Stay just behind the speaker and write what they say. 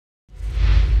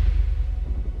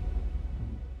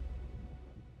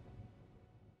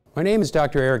My name is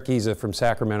Dr. Eric Giza from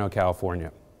Sacramento,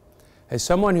 California. As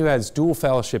someone who has dual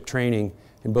fellowship training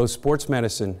in both sports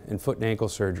medicine and foot and ankle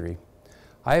surgery,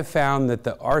 I have found that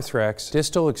the Arthrex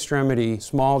distal extremity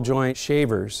small joint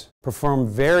shavers perform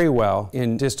very well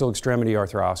in distal extremity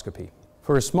arthroscopy.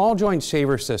 For a small joint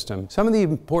shaver system, some of the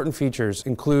important features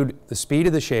include the speed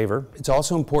of the shaver. It's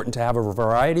also important to have a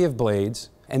variety of blades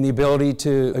and the ability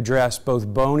to address both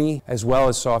bony as well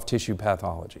as soft tissue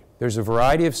pathology. There's a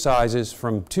variety of sizes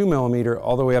from 2 millimeter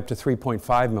all the way up to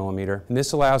 3.5 millimeter, and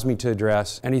this allows me to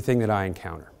address anything that I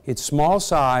encounter. Its small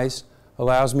size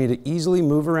allows me to easily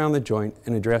move around the joint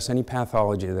and address any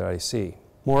pathology that I see.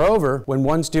 Moreover, when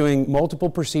one's doing multiple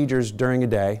procedures during a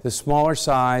day, the smaller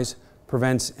size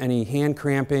prevents any hand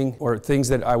cramping or things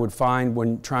that I would find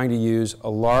when trying to use a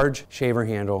large shaver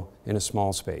handle in a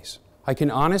small space. I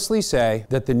can honestly say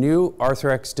that the new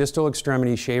Arthrex distal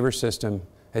extremity shaver system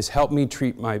has helped me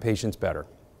treat my patients better.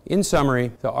 In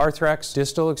summary, the Arthrex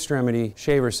distal extremity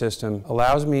shaver system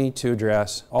allows me to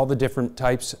address all the different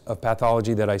types of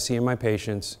pathology that I see in my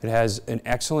patients. It has an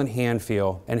excellent hand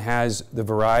feel and has the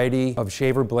variety of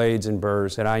shaver blades and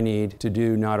burrs that I need to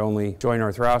do not only joint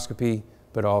arthroscopy,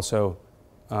 but also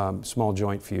small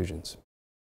joint fusions.